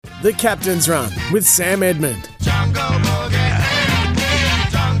The Captain's Run with Sam Edmund.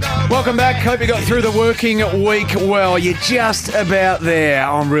 Welcome back. Hope you got through the working week well. You're just about there.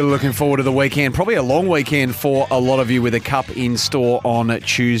 I'm really looking forward to the weekend. Probably a long weekend for a lot of you with a cup in store on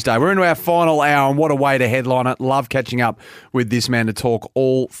Tuesday. We're into our final hour, and what a way to headline it. Love catching up with this man to talk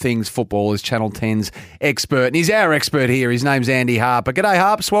all things football as Channel 10's expert. And he's our expert here. His name's Andy Harper. G'day,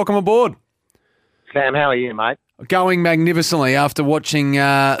 Harps. Welcome aboard. Sam, how are you, mate? Going magnificently after watching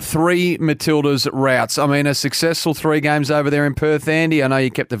three Matildas routs. I mean, a successful 3 games over there in Perth, Andy. I know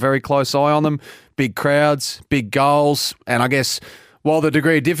you kept a very close eye on them. Big crowds, big goals, and I guess while the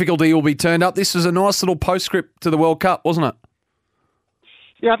degree of difficulty will be turned up, this was a nice little postscript to the World Cup, wasn't it?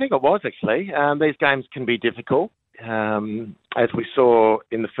 Yeah, I think it was, actually. These games can be difficult. As we saw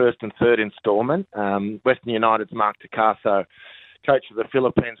in the first and third instalment, Western United's Mark Takaso, coach of the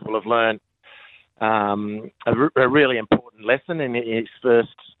Philippines, will have learned a really important lesson in his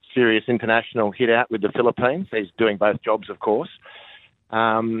first serious international hit out with the Philippines. He's doing both jobs, of course.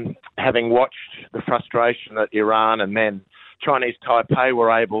 Having watched the frustration that Iran and then Chinese Taipei were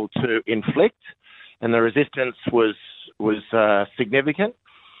able to inflict, and the resistance was significant,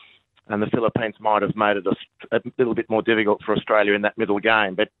 and the Philippines might have made it a little bit more difficult for Australia in that middle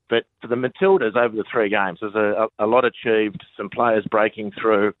game. But for the Matildas over the 3 games, there's a lot achieved, some players breaking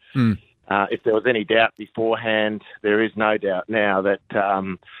through. If there was any doubt beforehand, there is no doubt now that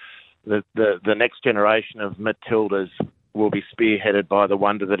the next generation of Matildas will be spearheaded by the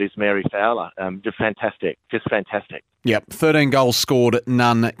wonder that is Mary Fowler. Just fantastic. Yep, 13 goals scored,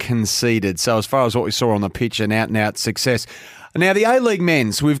 none conceded. So as far as what we saw on the pitch, an out-and-out success. Now, the A-League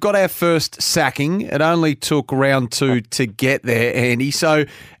men's, we've got our first sacking. It only took round 2 to get there, Andy.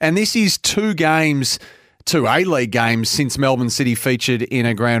 And this is 2 A-League games since Melbourne City featured in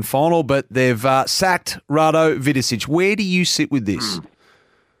a grand final, but they've sacked Rado Vidosic. Where do you sit with this?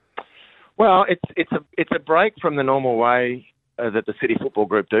 Well, it's a break from the normal way that the City Football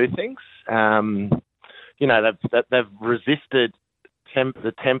Group do things. They've resisted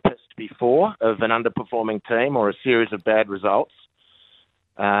the tempest before of an underperforming team or a series of bad results.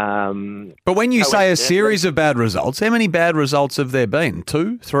 But when you say a series of bad results, how many bad results have there been?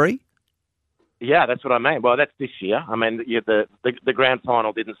 2, 3? Yeah, that's what I mean. Well, that's this year. I mean, the grand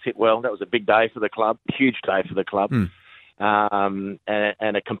final didn't sit well. That was a big day for the club, huge day for the club, and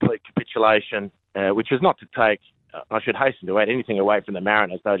a complete capitulation, which is not to take, I should hasten to add, anything away from the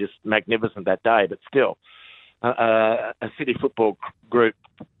Mariners. They were just magnificent that day, but still, a City Football Group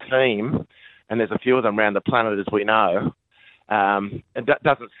team, and there's a few of them around the planet, as we know, and that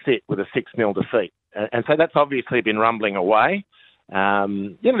doesn't sit with a 6-0 defeat. And so that's obviously been rumbling away. There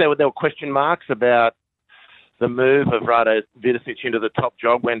were question marks about the move of Rado Vidosic into the top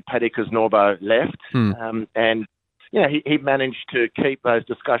job when Paddy Kuznorbo left. And he managed to keep those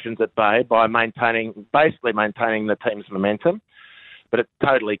discussions at bay by basically maintaining the team's momentum. But it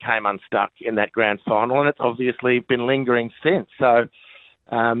totally came unstuck in that grand final, and it's obviously been lingering since. So,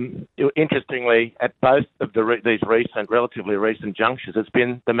 interestingly, at both of these relatively recent junctures, it's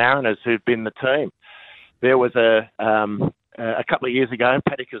been the Mariners who've been the team. There was a couple of years ago,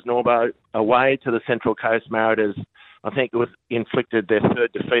 Paddy Kuznorbo away to the Central Coast Mariners, I think it was inflicted their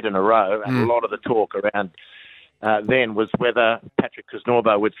 3rd defeat in a row, and a lot of the talk around then was whether Patrick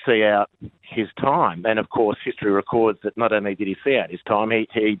Kuznorbo would see out his time. And, of course, history records that not only did he see out his time,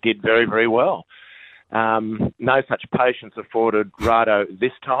 he did very, very well. No such patience afforded Rado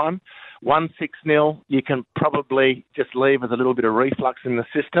this time. 1-6-0, you can probably just leave as a little bit of reflux in the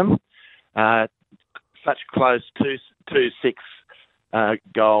system. Such close 2-6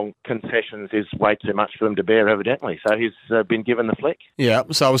 goal concessions is way too much for them to bear, evidently. So he's been given the flick. Yeah,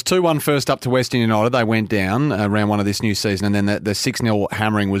 so it was 2-1 first up to Western United. They went down round 1 of this new season, and then the 6-0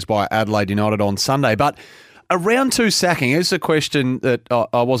 hammering was by Adelaide United on Sunday. But a round 2 sacking is a question that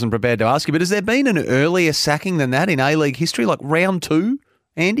I wasn't prepared to ask you, but has there been an earlier sacking than that in A-League history, like round 2,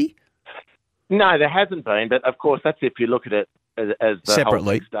 Andy? No, there hasn't been, but of course that's if you look at it as the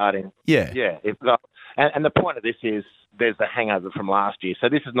separately whole starting. Yeah. And the point of this is there's the hangover from last year. So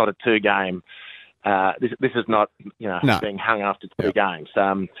this is not a 2-game. This is not being hung after 2 games.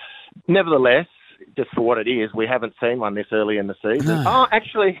 Nevertheless, just for what it is, we haven't seen one this early in the season. No. Oh,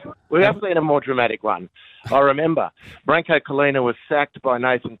 actually, we have seen a more dramatic one. I remember Branko Colina was sacked by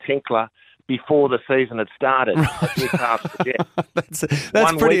Nathan Tinkler before the season had started.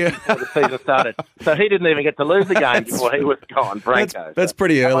 That's pretty week before the season started. So he didn't even get to lose the game before he was gone, Branko. That's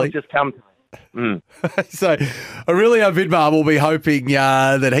pretty early. Just come to So Aurelio Vidmar will be hoping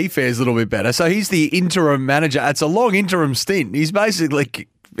that he fares a little bit better. So he's the interim manager. It's a long interim stint. He's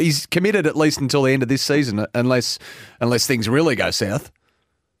committed at least until the end of this season, unless things really go south.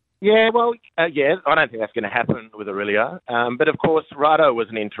 Yeah, well, yeah, I don't think that's going to happen with Aurelio. But of course, Rado was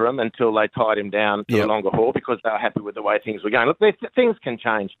an interim until they tied him down to the longer haul because they were happy with the way things were going. Look, things can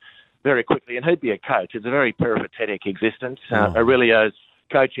change very quickly, and he'd be a coach. It's a very peripatetic existence. Aurelio's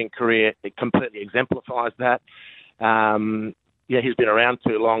coaching career, it completely exemplifies that. He's been around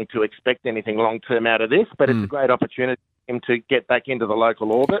too long to expect anything long-term out of this, but it's a great opportunity for him to get back into the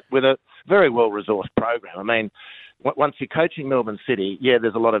local orbit with a very well-resourced program. I mean, once you're coaching Melbourne City,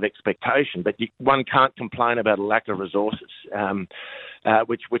 there's a lot of expectation, but one can't complain about a lack of resources,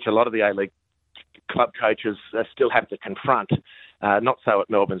 which a lot of the A-League club coaches still have to confront. Not so at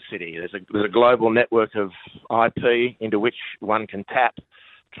Melbourne City. There's a global network of IP into which one can tap,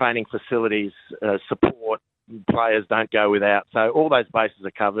 training facilities, support, players don't go without. So all those bases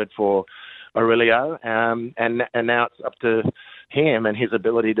are covered for Aurelio, and now it's up to him and his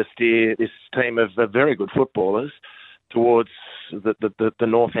ability to steer this team of very good footballers towards the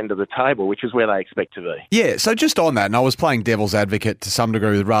north end of the table, which is where they expect to be. Yeah, so just on that, and I was playing devil's advocate to some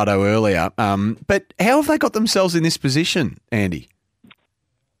degree with Rado earlier, but how have they got themselves in this position, Andy?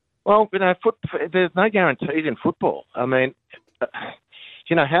 Well, there's no guarantees in football. I mean,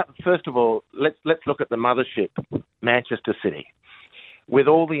 first of all, let's look at the mothership, Manchester City. With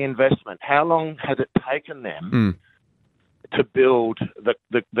all the investment, how long has it taken them to build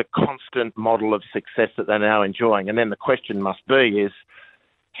the constant model of success that they're now enjoying? And then the question must be is,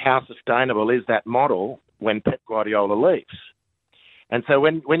 how sustainable is that model when Pep Guardiola leaves? And so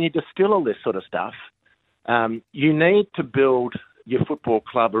when you distill all this sort of stuff, you need to build your football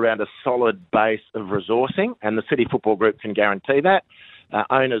club around a solid base of resourcing, and the City Football Group can guarantee that.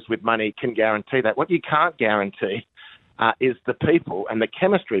 Owners with money can guarantee that. What you can't guarantee is the people, and the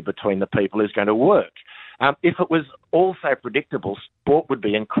chemistry between the people is going to work. If it was all so predictable, sport would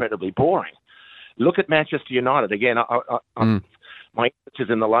be incredibly boring. Look at Manchester United. Again, my interest is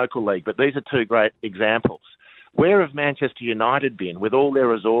in the local league, but these are two great examples. Where have Manchester United been with all their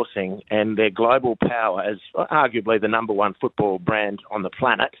resourcing and their global power as arguably the number one football brand on the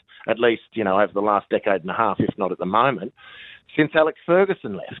planet, at least, over the last decade and a half, if not at the moment, since Alex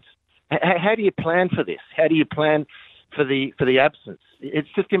Ferguson left? How do you plan for this? How do you plan for the absence? It's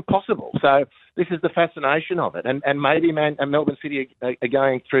just impossible. So this is the fascination of it. And maybe Melbourne City are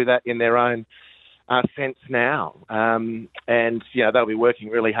going through that in their own sense now. And they'll be working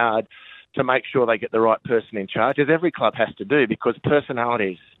really hard to make sure they get the right person in charge, as every club has to do, because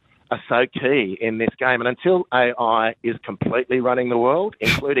personalities are so key in this game. And until AI is completely running the world,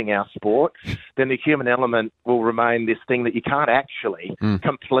 including our sport, then the human element will remain this thing that you can't actually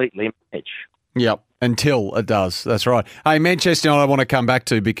completely manage. Yep, until it does. That's right. Hey, Manchester United I want to come back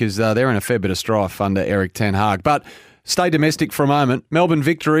to because they're in a fair bit of strife under Eric Ten Hag. But stay domestic for a moment. Melbourne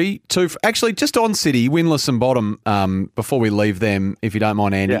victory, actually just on City, winless and bottom before we leave them, if you don't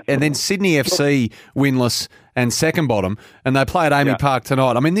mind, Andy. Yeah. And then Sydney FC, winless and second bottom, and they play at Amy Park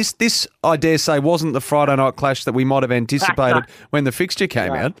tonight. I mean, this I dare say, wasn't the Friday night clash that we might have anticipated when the fixture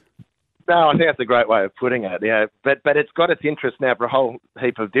came out. No, I think that's a great way of putting it. Yeah, but it's got its interest now for a whole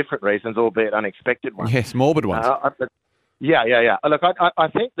heap of different reasons, albeit unexpected ones. Yes, morbid ones. Yeah. Look, I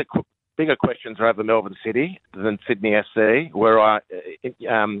think the bigger questions are over Melbourne City than Sydney FC,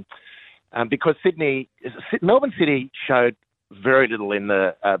 because Melbourne City showed very little in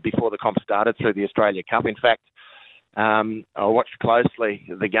the before the comp started through the Australia Cup. In fact, I watched closely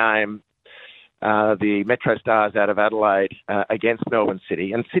the game. The Metro Stars out of Adelaide against Melbourne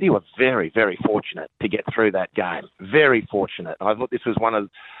City. And City were very, very fortunate to get through that game. Very fortunate. I thought this was one of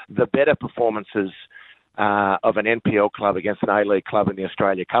the better performances of an NPL club against an A-League club in the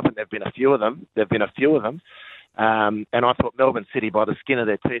Australia Cup, and there have been a few of them. And I thought Melbourne City, by the skin of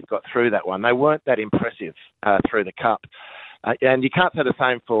their teeth, got through that one. They weren't that impressive through the Cup. And you can't say the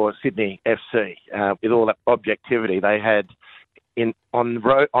same for Sydney FC. With all that objectivity, they had... En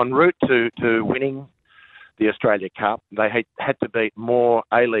route to winning the Australia Cup, they had to beat more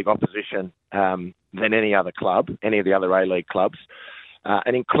A-League opposition than any of the other A-League clubs,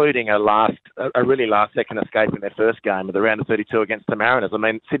 and including a really last-second escape in their first game of the round of 32 against the Mariners. I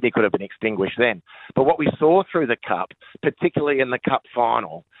mean, Sydney could have been extinguished then. But what we saw through the Cup, particularly in the Cup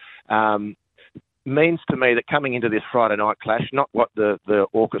final, means to me that coming into this Friday night clash, not what the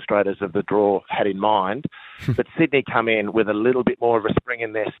orchestrators of the draw had in mind, but Sydney come in with a little bit more of a spring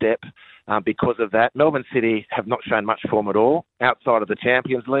in their step because of that. Melbourne City have not shown much form at all outside of the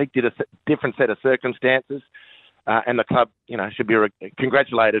Champions League, did a different set of circumstances, and the club should be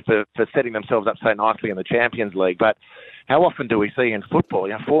congratulated for setting themselves up so nicely in the Champions League. But how often do we see in football,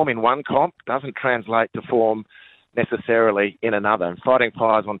 form in one comp doesn't translate to form necessarily in another. And fighting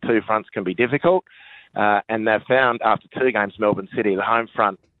fires on two fronts can be difficult. And they've found after two games, Melbourne City, the home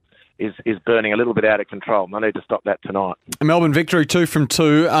front is burning a little bit out of control. And I need to stop that tonight. A Melbourne victory 2 from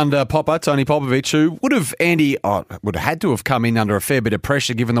 2 under Tony Popovic, who would have had to have come in under a fair bit of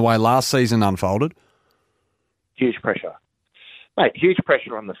pressure given the way last season unfolded. Huge pressure. Mate, huge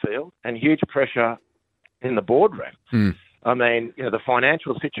pressure on the field and huge pressure in the boardroom. I mean, the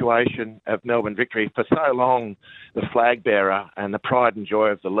financial situation of Melbourne Victory, for so long, the flag bearer and the pride and joy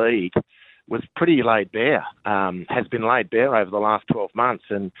of the league was pretty laid bare, has been laid bare over the last 12 months.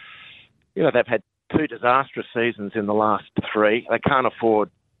 And, they've had 2 disastrous seasons in the last 3. They can't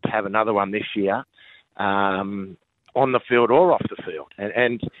afford to have another one this year, on the field or off the field.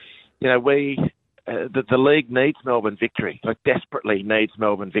 And the league needs Melbourne Victory, desperately needs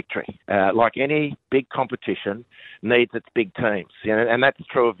Melbourne Victory. Like any big competition needs its big teams. And that's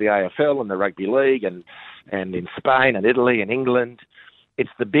true of the AFL and the Rugby League and in Spain and Italy and England. It's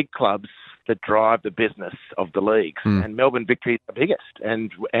the big clubs that drive the business of the leagues. And Melbourne Victory is the biggest.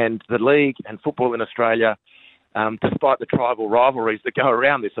 And the league and football in Australia, despite the tribal rivalries that go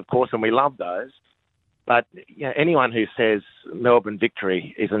around this, of course, and we love those, but anyone who says Melbourne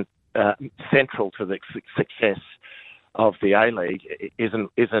Victory isn't central to the success of the A-League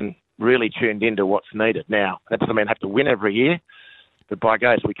isn't really tuned into what's needed. Now, that doesn't mean they have to win every year, but by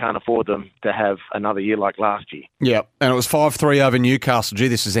gosh, we can't afford them to have another year like last year. Yeah, and it was 5-3 over Newcastle. Gee,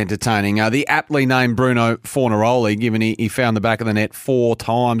 this is entertaining. The aptly named Bruno Fornaroli, given he found the back of the net 4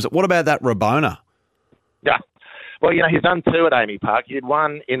 times. What about that Rabona? Yeah. Well, he's done 2 at Amy Park. He did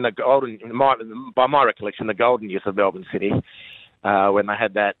 1 in the golden, by my recollection, the golden years of Melbourne City, when they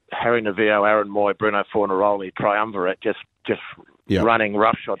had that Harry Neville, Aaron Moy, Bruno Fornaroli triumvirate, just running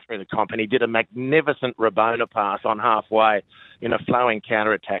roughshod through the comp. And he did a magnificent Rabona pass on halfway in a flowing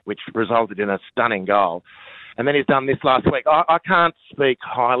counter-attack, which resulted in a stunning goal. And then he's done this last week. I can't speak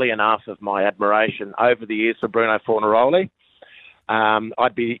highly enough of my admiration over the years for Bruno Fornaroli.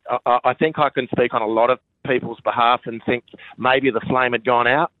 I think I can speak on a lot of people's behalf and think maybe the flame had gone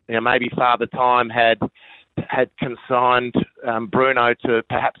out. Maybe Father Time had consigned Bruno to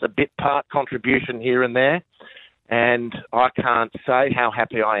perhaps a bit part contribution here and there. And I can't say how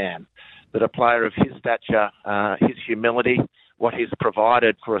happy I am that a player of his stature, his humility, what he's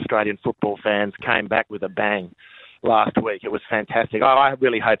provided for Australian football fans came back with a bang last week. It was fantastic. I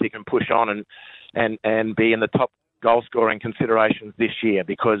really hope he can push on and be in the top goal scoring considerations this year,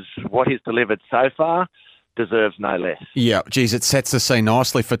 because what he's delivered so far deserves no less. Yeah, geez, it sets the scene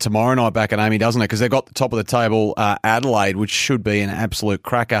nicely for tomorrow night back at Amy, doesn't it? Because they've got the top of the table Adelaide, which should be an absolute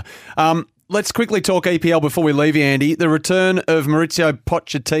cracker. Let's quickly talk EPL before we leave you, Andy. The return of Maurizio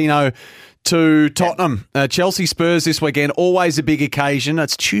Pochettino to Tottenham. Chelsea Spurs this weekend, always a big occasion.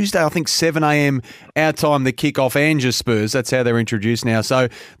 It's Tuesday, I think, 7 a.m. our time, the kick-off. Ange's Spurs, that's how they're introduced now. So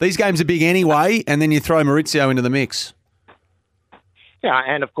these games are big anyway, and then you throw Maurizio into the mix. Yeah,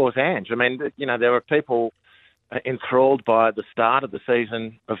 and of course Ange. I mean, there were people enthralled by the start of the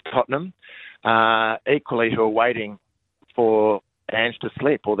season of Tottenham, equally who are waiting for Ange to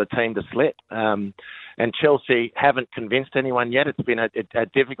slip or the team to slip. And Chelsea haven't convinced anyone yet. It's been a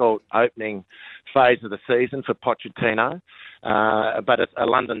difficult opening phase of the season for Pochettino, but a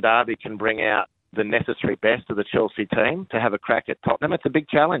London derby can bring out the necessary best of the Chelsea team to have a crack at Tottenham. It's a big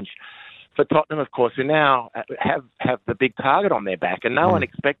challenge for Tottenham, of course, who now have the big target on their back, and no one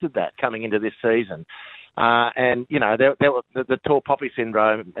expected that coming into this season. And, the tall poppy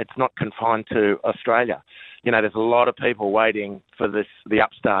syndrome, it's not confined to Australia. There's a lot of people waiting for the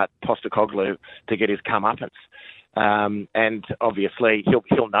upstart Postecoglou to get his comeuppance. And obviously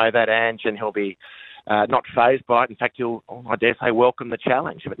he'll know that, Ange, and he'll be not fazed by it. In fact, he'll, I dare say, welcome the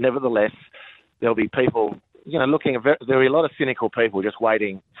challenge. But nevertheless, there'll be people, there'll be a lot of cynical people just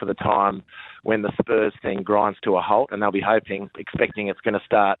waiting for the time when the Spurs thing grinds to a halt, and they'll be expecting it's going to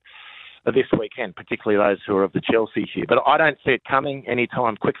start this weekend, particularly those who are of the Chelsea hue. But I don't see it coming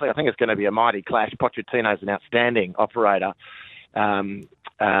anytime quickly. I think it's going to be a mighty clash. Pochettino's an outstanding operator.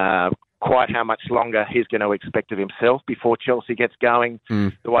 Quite how much longer he's going to expect of himself before Chelsea gets going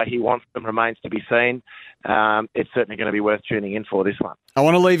the way he wants them remains to be seen. It's certainly going to be worth tuning in for this one. I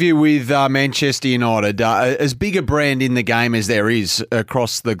want to leave you with Manchester United. As big a brand in the game as there is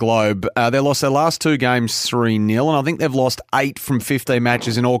across the globe, they lost their last 2 games 3-0, and I think they've lost 8 from 15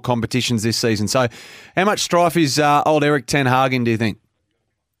 matches in all competitions this season. So how much strife is old Erik ten Hag in, do you think?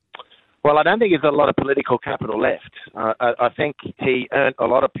 Well, I don't think there's a lot of political capital left. I think he earned a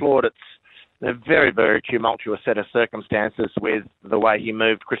lot of plaudits in a very, very tumultuous set of circumstances with the way he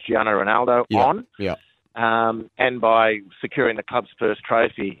moved Cristiano Ronaldo on. Yeah. And by securing the club's first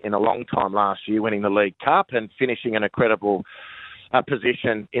trophy in a long time last year, winning the League Cup and finishing an incredible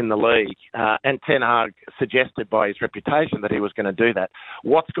position in the league. And Ten Hag suggested by his reputation that he was going to do that.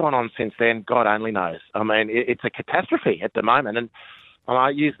 What's gone on since then, God only knows. I mean, it's a catastrophe at the moment. And I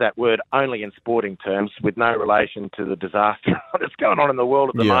use that word only in sporting terms with no relation to the disaster that's going on in the world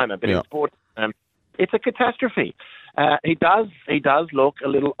at the moment. But in sporting terms, it's a catastrophe. He does look a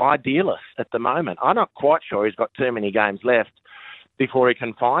little idealist at the moment. I'm not quite sure he's got too many games left before he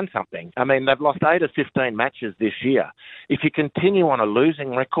can find something. I mean, they've lost 8 of 15 matches this year. If you continue on a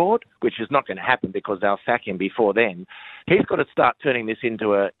losing record, which is not going to happen because they'll sack him before then, he's got to start turning this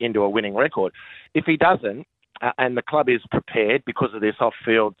into a winning record. If he doesn't, and the club is prepared because of this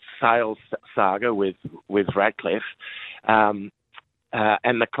off-field sales saga with Radcliffe, and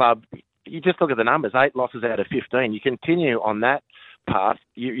the club, you just look at the numbers, 8 losses out of 15. You continue on that path,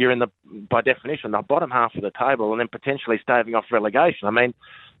 you're by definition, the bottom half of the table and then potentially staving off relegation. I mean,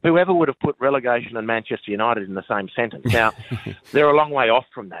 whoever would have put relegation and Manchester United in the same sentence? Now, they're a long way off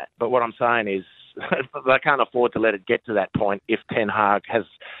from that, but what I'm saying is they can't afford to let it get to that point if Ten Hag has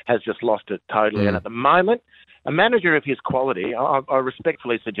just lost it totally. And at the moment, a manager of his quality, I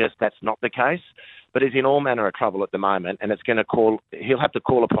respectfully suggest that's not the case, but he's in all manner of trouble at the moment, and he'll have to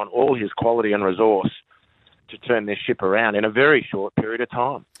call upon all his quality and resource to turn this ship around in a very short period of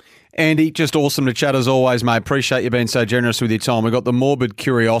time. Andy, just awesome to chat as always, mate. Appreciate you being so generous with your time. We've got the morbid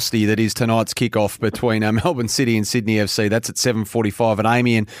curiosity that is tonight's kickoff between Melbourne City and Sydney FC. That's at 7:45 at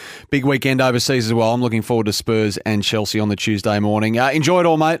Amy, and big weekend overseas as well. I'm looking forward to Spurs and Chelsea on the Tuesday morning. Enjoy it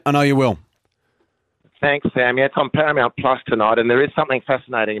all, mate. I know you will. Thanks, Sam. Yeah, it's on Paramount Plus tonight, and there is something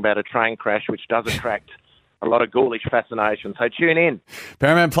fascinating about a train crash which does attract a lot of ghoulish fascination. So tune in.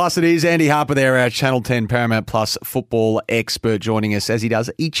 Paramount Plus it is. Andy Harper there, our Channel 10 Paramount Plus football expert, joining us as he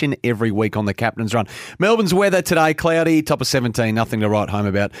does each and every week on the Captain's Run. Melbourne's weather today, cloudy, top of 17, nothing to write home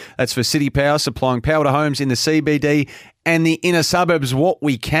about. That's for City Power, supplying power to homes in the CBD and the inner suburbs. What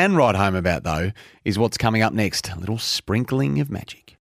we can write home about, though, is what's coming up next. A little sprinkling of magic.